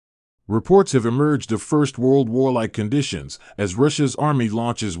Reports have emerged of First World War-like conditions as Russia's army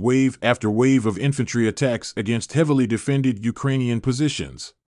launches wave after wave of infantry attacks against heavily defended Ukrainian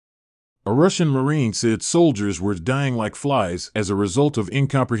positions. A Russian Marine said soldiers were dying like flies as a result of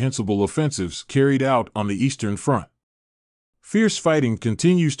incomprehensible offensives carried out on the Eastern Front. Fierce fighting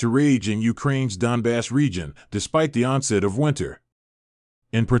continues to rage in Ukraine's Donbas region despite the onset of winter.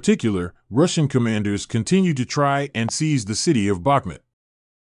 In particular, Russian commanders continue to try and seize the city of Bakhmut.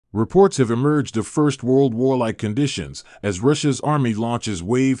 Reports have emerged of First World War-like conditions as Russia's army launches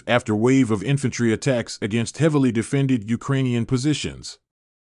wave after wave of infantry attacks against heavily defended Ukrainian positions.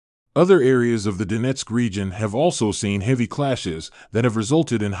 Other areas of the Donetsk region have also seen heavy clashes that have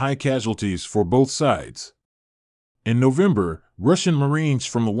resulted in high casualties for both sides. In November, Russian Marines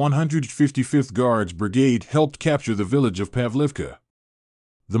from the 155th Guards Brigade helped capture the village of Pavlivka.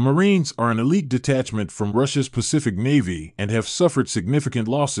 The Marines are an elite detachment from Russia's Pacific Navy and have suffered significant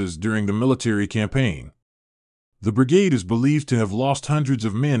losses during the military campaign. The brigade is believed to have lost hundreds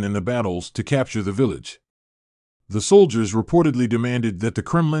of men in the battles to capture the village. The soldiers reportedly demanded that the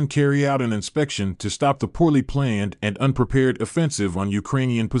Kremlin carry out an inspection to stop the poorly planned and unprepared offensive on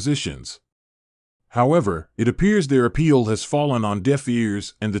Ukrainian positions. However, it appears their appeal has fallen on deaf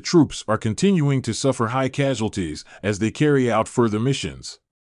ears and the troops are continuing to suffer high casualties as they carry out further missions.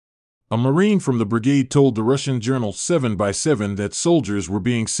 A Marine from the brigade told the Russian journal 7x7 that soldiers were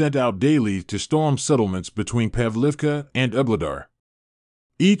being sent out daily to storm settlements between Pavlivka and Ubladar.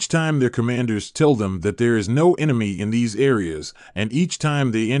 Each time their commanders tell them that there is no enemy in these areas, and each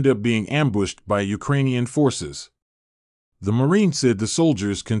time they end up being ambushed by Ukrainian forces. The Marine said the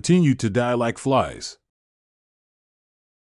soldiers continued to die like flies.